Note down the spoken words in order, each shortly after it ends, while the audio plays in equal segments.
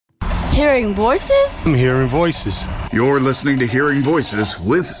Hearing voices? I'm hearing voices. You're listening to Hearing Voices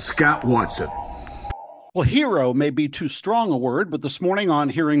with Scott Watson. Well, hero may be too strong a word, but this morning on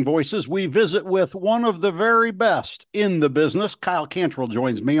Hearing Voices, we visit with one of the very best in the business. Kyle Cantrell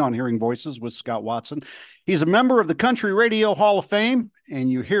joins me on Hearing Voices with Scott Watson. He's a member of the Country Radio Hall of Fame,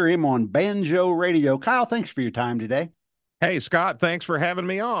 and you hear him on Banjo Radio. Kyle, thanks for your time today. Hey, Scott, thanks for having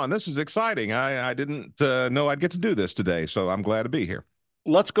me on. This is exciting. I didn't know I'd get to do this today, so I'm glad to be here.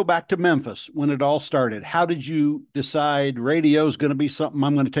 Let's go back to Memphis when it all started. How did you decide radio is going to be something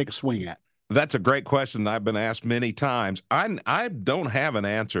I'm going to take a swing at? That's a great question. I've been asked many times. I don't have an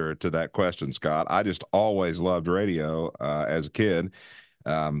answer to that question, Scott. I just always loved radio as a kid.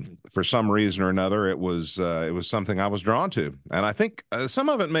 For some reason or another, it was something I was drawn to. And I think some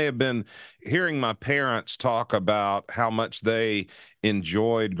of it may have been hearing my parents talk about how much they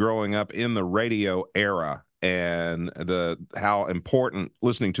enjoyed growing up in the radio era and how important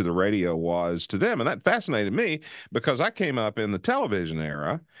listening to the radio was to them. And that fascinated me because I came up in the television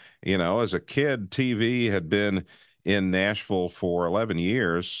era. You know, as a kid, TV had been in Nashville for 11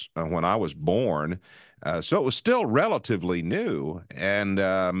 years when I was born. So it was still relatively new. And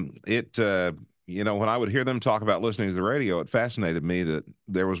when I would hear them talk about listening to the radio, it fascinated me that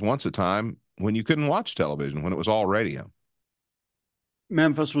there was once a time when you couldn't watch television, when it was all radio.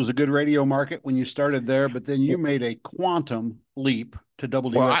 Memphis was a good radio market when you started there, but then you made a quantum leap to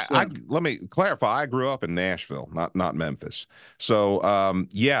WSM. Well, let me clarify. I grew up in Nashville, not Memphis. So,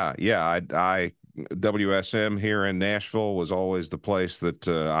 WSM here in Nashville was always the place that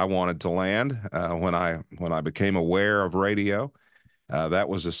I wanted to land when I became aware of radio. That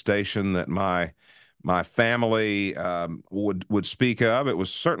was a station that my family would speak of. It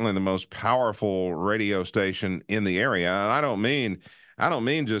was certainly the most powerful radio station in the area, and I don't mean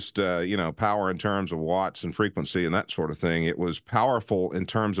just power in terms of watts and frequency and that sort of thing. It was powerful in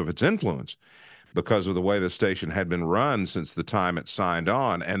terms of its influence because of the way the station had been run since the time it signed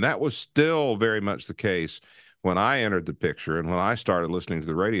on. And that was still very much the case when I entered the picture and when I started listening to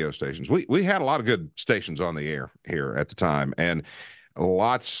the radio stations. We had a lot of good stations on the air here at the time, and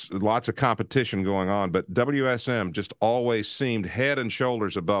lots of competition going on, but WSM just always seemed head and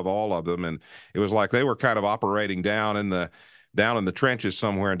shoulders above all of them. And it was like they were kind of operating down in the trenches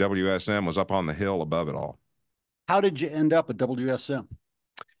somewhere, and WSM was up on the hill above it all. How did you end up at WSM?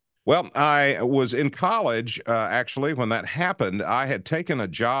 Well, I was in college, actually, when that happened. I had taken a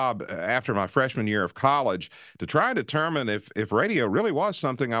job after my freshman year of college to try and determine if radio really was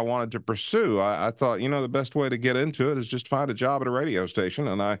something I wanted to pursue. I thought, the best way to get into it is just find a job at a radio station,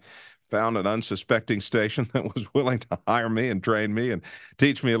 and I found an unsuspecting station that was willing to hire me and train me and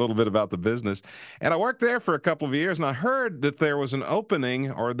teach me a little bit about the business. And I worked there for a couple of years, and I heard that there was an opening,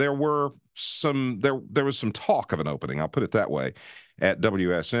 or there was some talk of an opening, I'll put it that way, at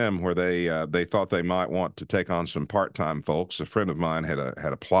WSM, where they thought they might want to take on some part-time folks. A friend of mine had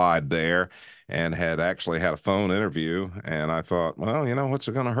applied there and had actually had a phone interview, and I thought, well, what's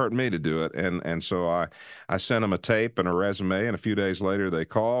it going to hurt me to do it? And so I sent them a tape and a resume, and a few days later they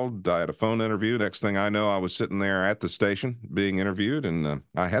called. I had a phone interview. Next thing I know, I was sitting there at the station being interviewed, and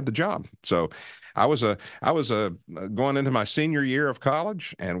I had the job. So I was going into my senior year of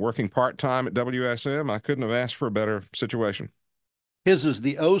college and working part-time at WSM. I couldn't have asked for a better situation. His is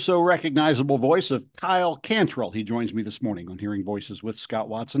the oh-so-recognizable voice of Kyle Cantrell. He joins me this morning on Hearing Voices with Scott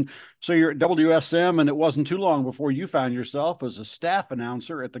Watson. So you're at WSM, and it wasn't too long before you found yourself as a staff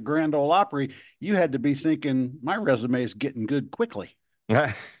announcer at the Grand Ole Opry. You had to be thinking, my resume is getting good quickly.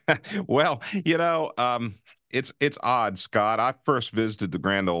 Well, it's odd, Scott. I first visited the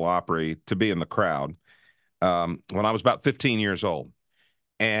Grand Ole Opry to be in the crowd when I was about 15 years old.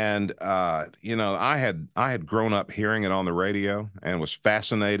 And, I had grown up hearing it on the radio and was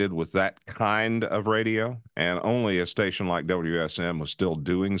fascinated with that kind of radio. And only a station like WSM was still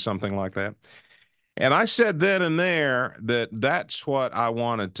doing something like that. And I said then and there that that's what I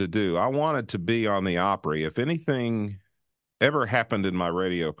wanted to do. I wanted to be on the Opry. If anything ever happened in my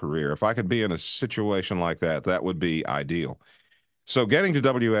radio career, if I could be in a situation like that, that would be ideal. So getting to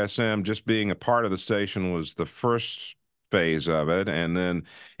WSM, just being a part of the station, was the first phase of it. And then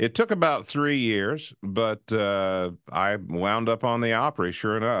it took about 3 years, but I wound up on the Opry,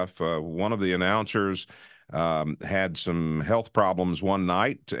 sure enough. One of the announcers had some health problems one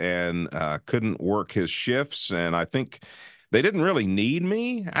night and couldn't work his shifts. And I think they didn't really need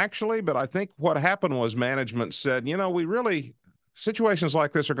me, actually, but I think what happened was management said, situations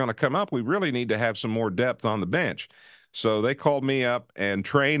like this are going to come up. We really need to have some more depth on the bench. So they called me up and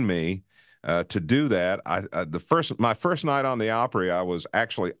trained me to do that. My first night on the Opry, I was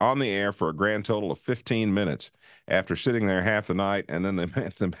actually on the air for a grand total of 15 minutes after sitting there half the night, and then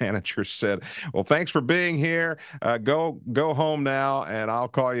the manager said, "Well, thanks for being here. Go home now, and I'll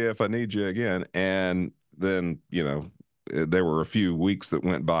call you if I need you again." And then there were a few weeks that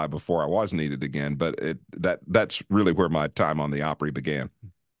went by before I was needed again, but that's really where my time on the Opry began.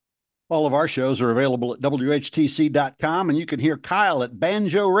 All of our shows are available at WHTC.com, and you can hear Kyle at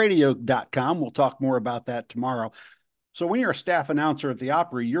BanjoRadio.com. We'll talk more about that tomorrow. So when you're a staff announcer at the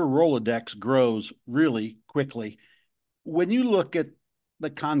Opry, your Rolodex grows really quickly. When you look at the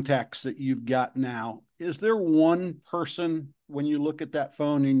contacts that you've got now, is there one person when you look at that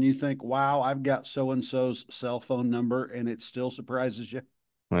phone and you think, wow, I've got so-and-so's cell phone number, and it still surprises you?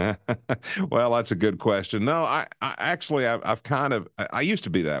 Well, that's a good question. No, I've kind of, I used to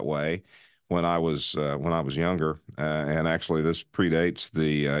be that way when I was younger, and actually this predates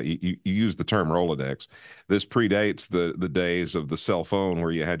you use the term Rolodex. This predates the days of the cell phone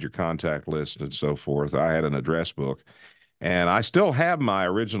where you had your contact list and so forth. I had an address book, and I still have my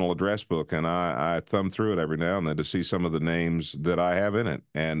original address book, and I thumb through it every now and then to see some of the names that I have in it,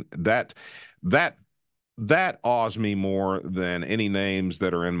 and that awes me more than any names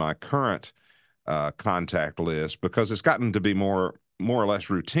that are in my current contact list, because it's gotten to be more or less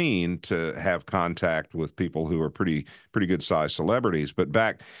routine to have contact with people who are pretty good sized celebrities. But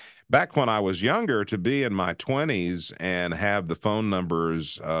back when I was younger, to be in my 20s and have the phone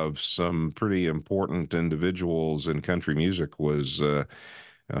numbers of some pretty important individuals in country music was it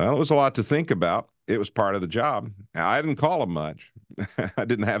was a lot to think about. It was part of the job. I didn't call them much. I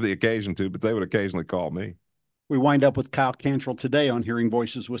didn't have the occasion to, but they would occasionally call me. We wind up with Kyle Cantrell today on Hearing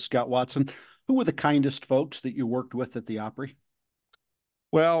Voices with Scott Watson. Who were the kindest folks that you worked with at the Opry?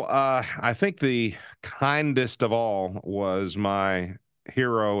 Well, I think the kindest of all was my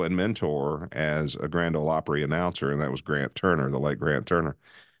hero and mentor as a Grand Ole Opry announcer, and that was Grant Turner, the late Grant Turner,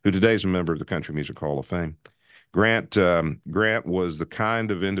 who today is a member of the Country Music Hall of Fame. Grant was the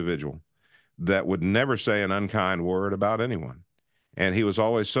kind of individual that would never say an unkind word about anyone. And he was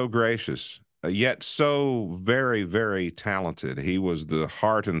always so gracious, yet so very, very talented. He was the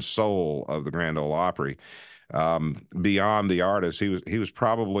heart and soul of the Grand Ole Opry. Beyond the artist, he was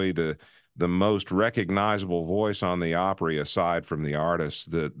probably the most recognizable voice on the Opry aside from the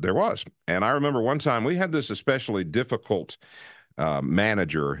artist that there was. And I remember one time we had this especially difficult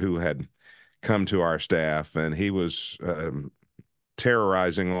manager who had come to our staff, and he was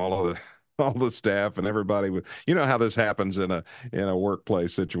terrorizing all the staff and everybody. You know how this happens in a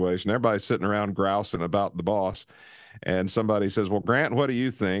workplace situation. Everybody's sitting around grousing about the boss, and somebody says, "Well, Grant, what do you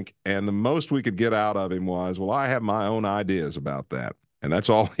think?" And the most we could get out of him was, "Well, I have my own ideas about that." And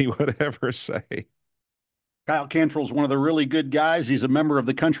that's all he would ever say. Kyle Cantrell is one of the really good guys. He's a member of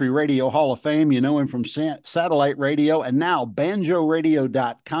the Country Radio Hall of Fame. You know him from satellite radio and now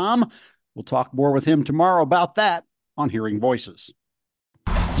banjoradio.com. We'll talk more with him tomorrow about that on Hearing Voices.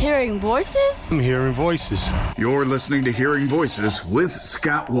 Hearing Voices? I'm hearing voices. You're listening to Hearing Voices with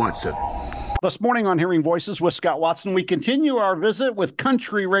Scott Watson. This morning on Hearing Voices with Scott Watson, we continue our visit with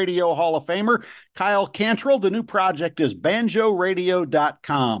Country Radio Hall of Famer Kyle Cantrell. The new project is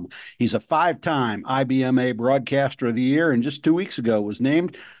banjoradio.com. He's a 5-time IBMA Broadcaster of the Year, and just 2 weeks ago was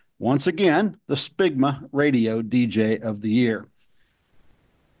named, once again, the Spigma Radio DJ of the Year.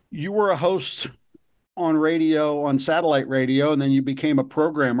 You were a host on radio, on satellite radio, and then you became a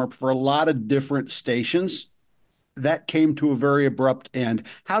programmer for a lot of different stations. That came to a very abrupt end.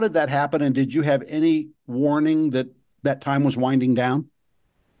 How did that happen? And did you have any warning that that time was winding down?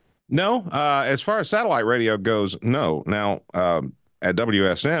 No, as far as satellite radio goes, no. Now, at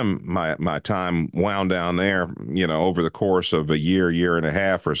WSM, my time wound down there, over the course of a year and a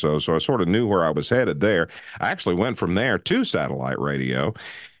half or so. So I sort of knew where I was headed there. I actually went from there to satellite radio,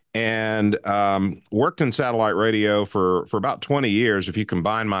 and worked in satellite radio for about 20 years. If you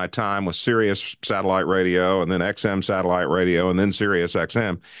combine my time with Sirius satellite radio and then XM satellite radio and then Sirius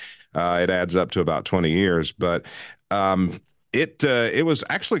XM, it adds up to about 20 years. But it was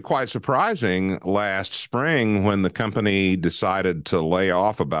actually quite surprising last spring when the company decided to lay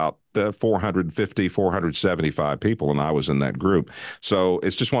off about 450, 475 people, and I was in that group. So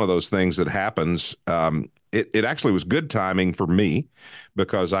it's just one of those things that happens. It actually was good timing for me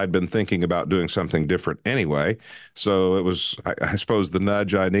because I'd been thinking about doing something different anyway. So it was, I suppose, the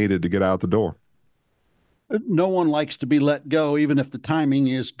nudge I needed to get out the door. No one likes to be let go, even if the timing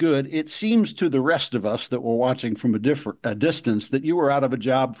is good. It seems to the rest of us that were watching from a distance that you were out of a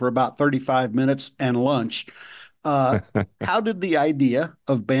job for about 35 minutes and lunch. How did the idea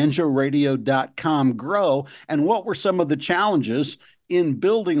of banjoradio.com grow, and what were some of the challenges in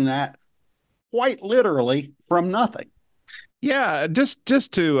building that quite literally from nothing. Yeah, just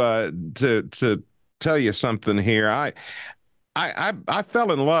to tell you something here. I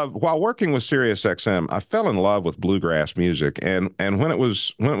fell in love while working with Sirius XM. I fell in love with bluegrass music, and when it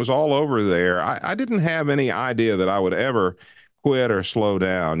was all over there, I didn't have any idea that I would ever quit or slow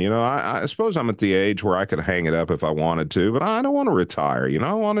down. I suppose I'm at the age where I could hang it up if I wanted to, but I don't want to retire.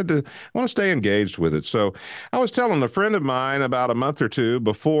 I want to stay engaged with it. So I was telling a friend of mine about a month or two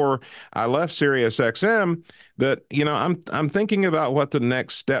before I left Sirius XM that I'm thinking about what the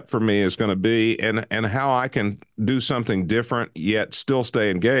next step for me is going to be and how I can do something different yet still stay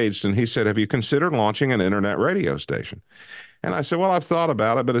engaged. And he said, "Have you considered launching an internet radio station?" And I said, "Well, I've thought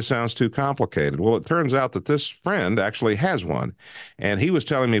about it, but it sounds too complicated." Well, it turns out that this friend actually has one, and he was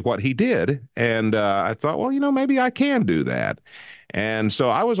telling me what he did, and I thought, well, maybe I can do that. And so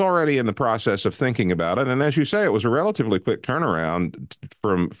I was already in the process of thinking about it. And as you say, it was a relatively quick turnaround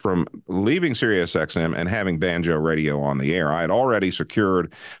from leaving SiriusXM and having Banjo Radio on the air. I had already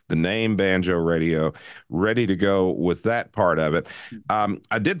secured the name Banjo Radio, ready to go with that part of it.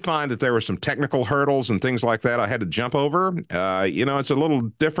 I did find that there were some technical hurdles and things like that I had to jump over. It's a little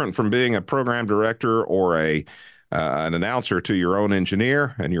different from being a program director or an announcer to your own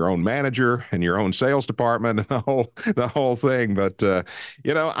engineer and your own manager and your own sales department and the whole thing. But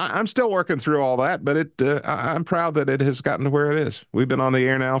I'm still working through all that. But I'm proud that it has gotten to where it is. We've been on the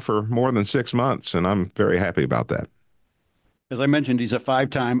air now for more than 6 months, and I'm very happy about that. As I mentioned, he's a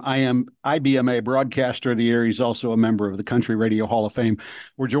five-time IBMA Broadcaster of the Year. He's also a member of the Country Radio Hall of Fame.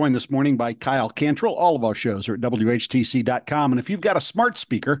 We're joined this morning by Kyle Cantrell. All of our shows are at WHTC.com. And if you've got a smart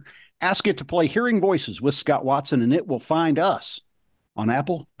speaker, ask it to play Hearing Voices with Scott Watson, and it will find us on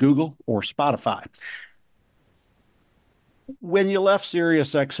Apple, Google, or Spotify. When you left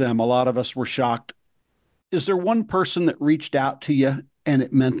SiriusXM, a lot of us were shocked. Is there one person that reached out to you and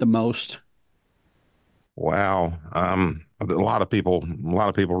it meant the most? Wow. A lot of people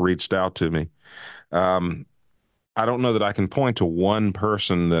reached out to me. I don't know that I can point to one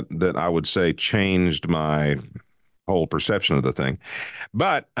person that I would say changed my whole perception of the thing.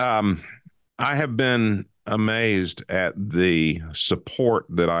 But I have been amazed at the support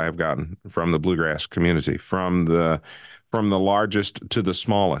that I have gotten from the bluegrass community, from the largest to the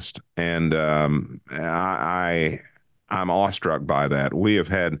smallest, and I'm awestruck by that. We have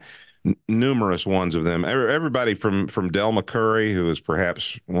had numerous ones of them. Everybody from Del McCurry, who is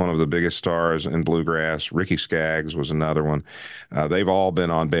perhaps one of the biggest stars in bluegrass. Ricky Skaggs was another one. They've all been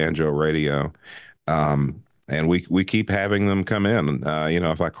on Banjo Radio. And we keep having them come in.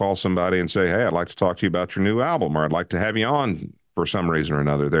 If I call somebody and say, "Hey, I'd like to talk to you about your new album," or "I'd like to have you on for some reason or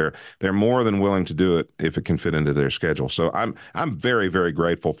another," they're more than willing to do it if it can fit into their schedule. So I'm very, very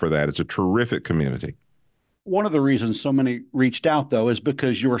grateful for that. It's a terrific community. One of the reasons so many reached out, though, is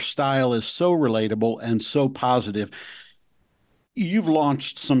because your style is so relatable and so positive. You've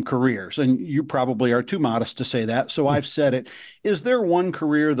launched some careers, and you probably are too modest to say that, so I've said it. Is there one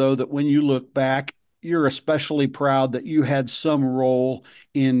career, though, that when you look back, you're especially proud that you had some role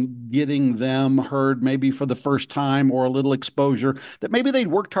in getting them heard maybe for the first time, or a little exposure that maybe they'd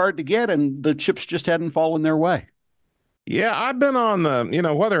worked hard to get and the chips just hadn't fallen their way? Yeah, I've been on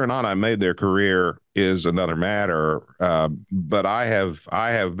whether or not I made their career is another matter. But I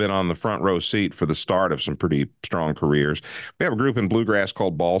have been on the front row seat for the start of some pretty strong careers. We have a group in bluegrass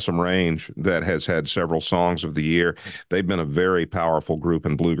called Balsam Range that has had several songs of the year. They've been a very powerful group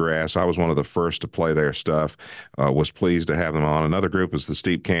in bluegrass. I was one of the first to play their stuff. Was pleased to have them on. Another group is the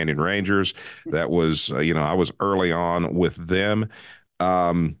Steep Canyon Rangers. That was, I was early on with them.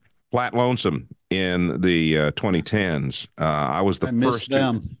 Flat Lonesome in the 2010s. I was the I miss first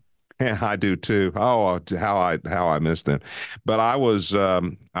them. Yeah, I do too. Oh, how I miss them. But I was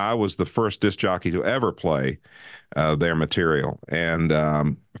the first disc jockey to ever play their material, and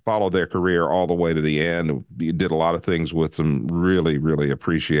followed their career all the way to the end. Did a lot of things with them. Really, really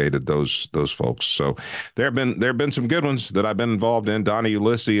appreciated those folks. So there have been some good ones that I've been involved in. Donnie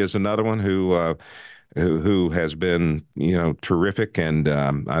Ulysses is another one who has been terrific, and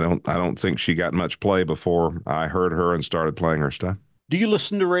I don't think she got much play before I heard her and started playing her stuff. Do you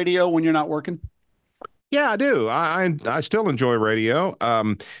listen to radio when you're not working? Yeah, I do. I still enjoy radio.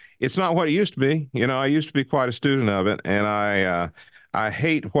 It's not what it used to be. I used to be quite a student of it, and I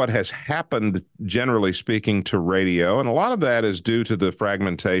hate what has happened, generally speaking, to radio, and a lot of that is due to the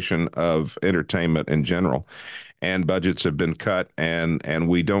fragmentation of entertainment in general. And budgets have been cut, and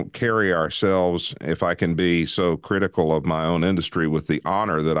we don't carry ourselves, if I can be so critical of my own industry, with the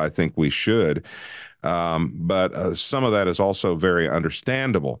honor that I think we should. But some of that is also very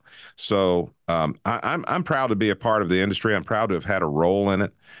understandable. So I'm proud to be a part of the industry. I'm proud to have had a role in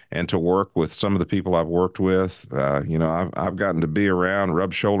it and to work with some of the people I've worked with. I've gotten to be around,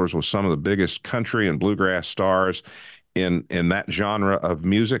 rub shoulders with some of the biggest country and bluegrass stars in that genre of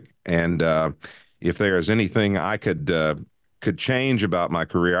music. And if there is anything I could change about my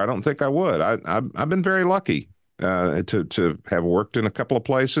career, I don't think I would. I've been very lucky to have worked in a couple of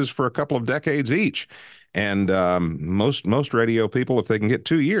places for a couple of decades each. And most radio people, if they can get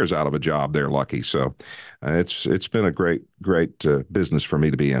 2 years out of a job, they're lucky. So it's been a great business for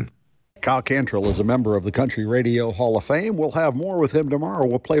me to be in. Kyle Cantrell is a member of the Country Radio Hall of Fame. We'll have more with him tomorrow.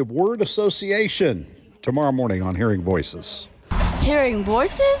 We'll play Word Association tomorrow morning on Hearing Voices. Hearing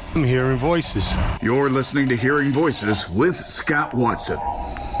voices? I'm hearing voices. You're listening to Hearing Voices with Scott Watson.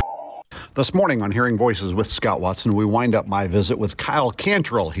 This morning on Hearing Voices with Scott Watson, we wind up my visit with Kyle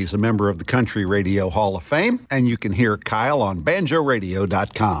Cantrell. He's a member of the Country Radio Hall of Fame, and you can hear Kyle on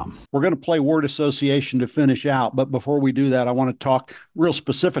banjoradio.com. We're going to play Word Association to finish out, but before we do that, I want to talk real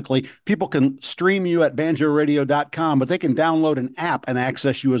specifically. People can stream you at banjoradio.com, but they can download an app and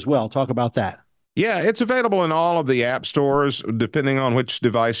access you as well. Talk about that. Yeah, it's available in all of the app stores, depending on which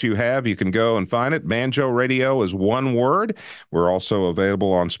device you have. You can go and find it. Banjo Radio is one word. We're also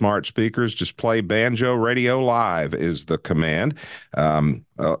available on smart speakers. Just play Banjo Radio Live is the command.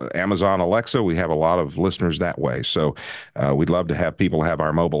 Amazon Alexa, we have a lot of listeners that way. So we'd love to have people have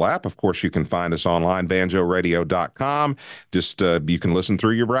our mobile app. Of course, you can find us online, banjoradio.com. Just you can listen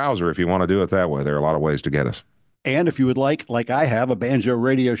through your browser if you want to do it that way. There are a lot of ways to get us. And if you would like I have, a Banjo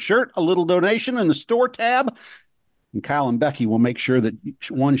Radio shirt, a little donation in the store tab, and Kyle and Becky will make sure that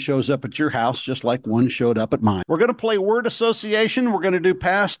one shows up at your house just like one showed up at mine. We're going to play Word Association. We're going to do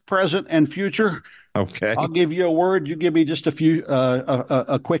past, present, and future. Okay. I'll give you a word. You give me just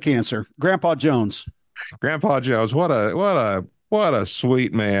a quick answer. Grandpa Jones. Grandpa Jones, what a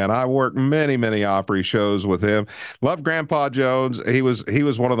sweet man. I worked many Opry shows with him. Love Grandpa Jones. He was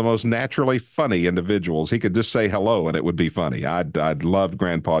one of the most naturally funny individuals. He could just say hello and it would be funny. I'd loved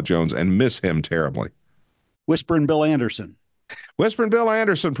Grandpa Jones and miss him terribly. Whispering Bill Anderson. Whispering Bill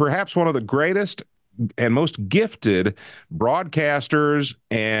Anderson, perhaps one of the greatest and most gifted broadcasters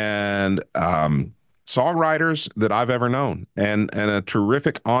and songwriters that I've ever known, and a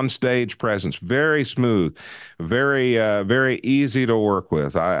terrific onstage presence. Very smooth, very easy to work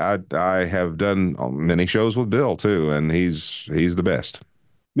with. I have done many shows with Bill too, and he's the best.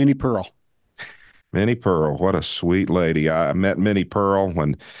 Minnie Pearl. Minnie Pearl, what a sweet lady. I met Minnie Pearl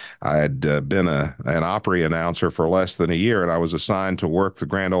when I had been an Opry announcer for less than a year, and I was assigned to work the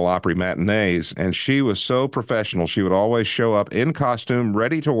Grand Ole Opry matinees, and she was so professional. She would always show up in costume,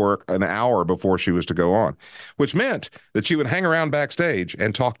 ready to work an hour before she was to go on, which meant that she would hang around backstage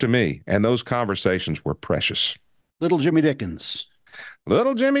and talk to me, and those conversations were precious. Little Jimmy Dickens.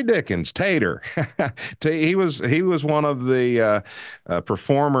 Little Jimmy Dickens, Tater. He was one of the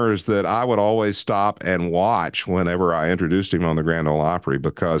performers that I would always stop and watch whenever I introduced him on the Grand Ole Opry,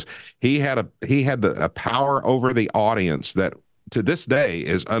 because he had a power over the audience that to this day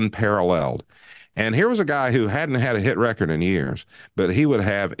is unparalleled. And here was a guy who hadn't had a hit record in years, but he would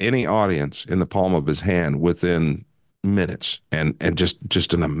have any audience in the palm of his hand within minutes, and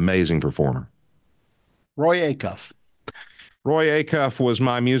just an amazing performer. Roy Acuff. Roy Acuff was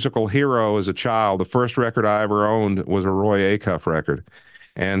my musical hero as a child. The first record I ever owned was a Roy Acuff record.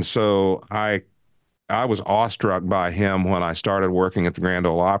 And so I was awestruck by him when I started working at the Grand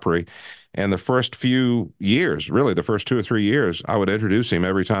Ole Opry. And the first few years, really the first 2 or 3 years, I would introduce him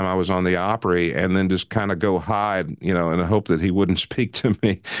every time I was on the Opry, and then just kind of go hide, and hope that he wouldn't speak to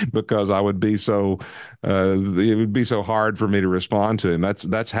me, because I would be so, it would be so hard for me to respond to him.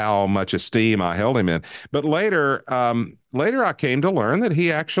 That's how much esteem I held him in. But later I came to learn that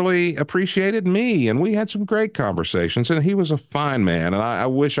he actually appreciated me, and we had some great conversations, and he was a fine man, and I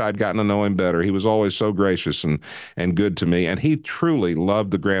wish I'd gotten to know him better. He was always so gracious and good to me, and he truly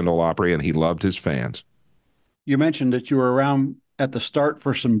loved the Grand Ole Opry, and he loved his fans. You mentioned that you were around at the start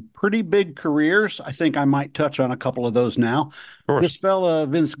for some pretty big careers. I think I might touch on a couple of those now. Of course. This fella,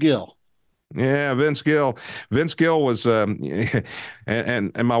 Vince Gill. Yeah, Vince Gill. Vince Gill was, and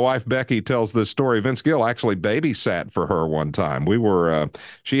my wife Becky tells this story. Vince Gill actually babysat for her one time.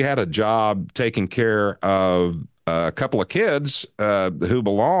 She had a job taking care of a couple of kids who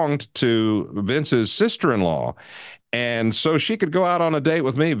belonged to Vince's sister-in-law. And so she could go out on a date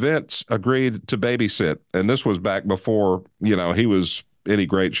with me. Vince agreed to babysit. And this was back before, he was any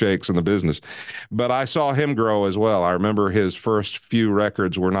great shakes in the business. But I saw him grow as well. I remember his first few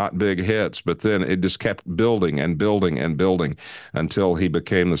records were not big hits, but then it just kept building and building and building until he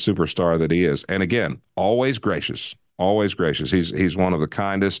became the superstar that he is. And again, always gracious, always gracious. He's one of the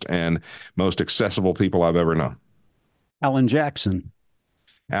kindest and most accessible people I've ever known. Alan Jackson.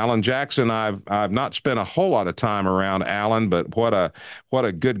 Alan Jackson, I've not spent a whole lot of time around Alan, but what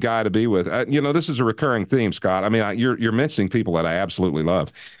a good guy to be with. This is a recurring theme, Scott. I mean, you're mentioning people that I absolutely love.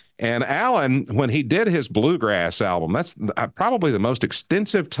 And Alan, when he did his bluegrass album, that's probably the most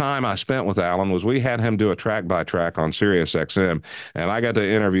extensive time I spent with Alan. Was we had him do a track by track on Sirius XM, and I got to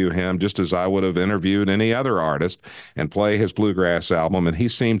interview him just as I would have interviewed any other artist and play his bluegrass album. And he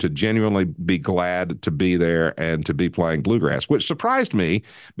seemed to genuinely be glad to be there and to be playing bluegrass, which surprised me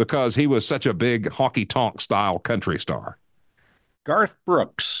because he was such a big honky tonk style country star. Garth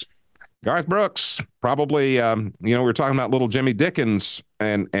Brooks. Garth Brooks, probably, we were talking about little Jimmy Dickens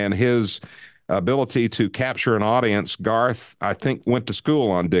and his ability to capture an audience. Garth, I think, went to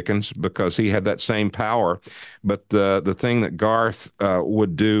school on Dickens because he had that same power. But the thing that Garth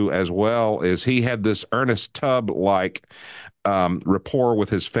would do as well is he had this Ernest Tubb-like rapport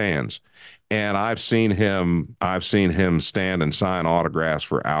with his fans. And I've seen him stand and sign autographs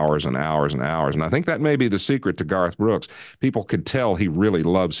for hours and hours and hours. And I think that may be the secret to Garth Brooks. People could tell he really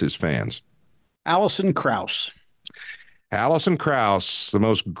loves his fans. Alison Krauss. Alison Krauss, the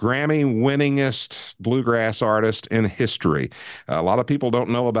most Grammy-winningest bluegrass artist in history. A lot of people don't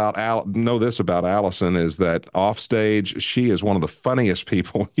know this about Alison, is that off stage, she is one of the funniest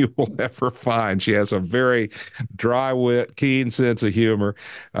people you will ever find. She has a very dry wit, keen sense of humor.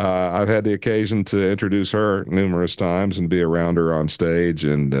 I've had the occasion to introduce her numerous times and be around her on stage,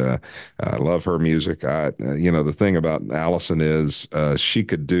 and I love her music. The thing about Alison is she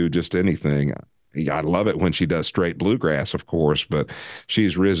could do just anything. I love it when she does straight bluegrass, of course, but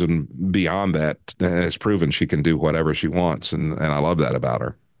she's risen beyond that and has proven she can do whatever she wants, and I love that about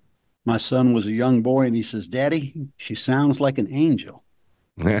her. My son was a young boy, and he says, "Daddy, she sounds like an angel."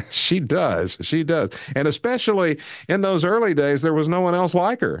 Yeah, she does. She does. And especially in those early days, there was no one else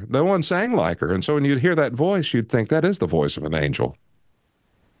like her. No one sang like her. And so when you'd hear that voice, you'd think that is the voice of an angel.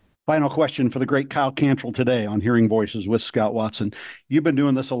 Final question for the great Kyle Cantrell today on Hearing Voices with Scott Watson. You've been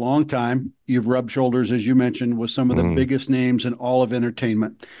doing this a long time. You've rubbed shoulders, as you mentioned, with some of the biggest names in all of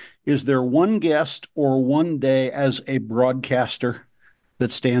entertainment. Is there one guest or one day as a broadcaster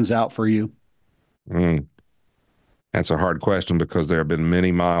that stands out for you? That's a hard question because there have been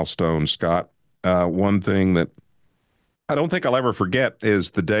many milestones, Scott. One thing that I don't think I'll ever forget is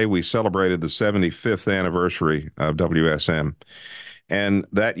the day we celebrated the 75th anniversary of WSM. And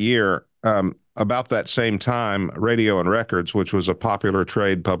that year, about that same time, Radio and Records, which was a popular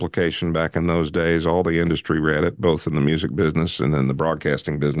trade publication back in those days, all the industry read it, both in the music business and in the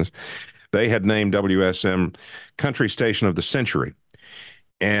broadcasting business. They had named WSM Country Station of the Century.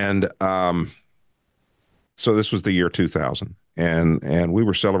 And so this was the year 2000. And we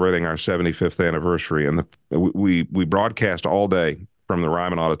were celebrating our 75th anniversary. And we broadcast all day from the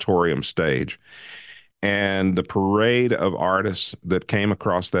Ryman Auditorium stage. And the parade of artists that came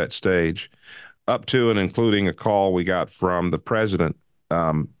across that stage, up to and including a call we got from the president,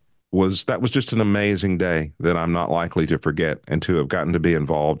 was just an amazing day that I'm not likely to forget. And to have gotten to be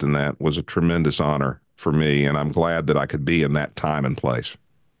involved in that was a tremendous honor for me. And I'm glad that I could be in that time and place.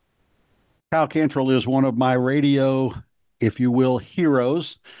 Kyle Cantrell is one of my radio, if you will,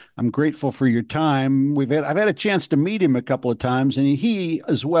 heroes. I'm grateful for your time. I've had a chance to meet him a couple of times, and he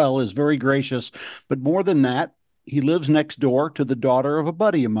as well is very gracious. But more than that, he lives next door to the daughter of a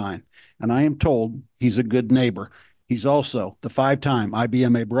buddy of mine, and I am told he's a good neighbor. He's also the 5-time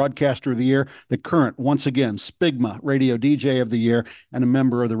IBMA Broadcaster of the Year, the current, once again, SPIGMA Radio DJ of the Year, and a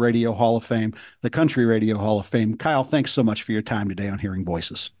member of the Radio Hall of Fame, the Country Radio Hall of Fame. Kyle, thanks so much for your time today on Hearing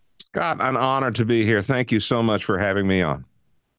Voices. Scott, an honor to be here. Thank you so much for having me on.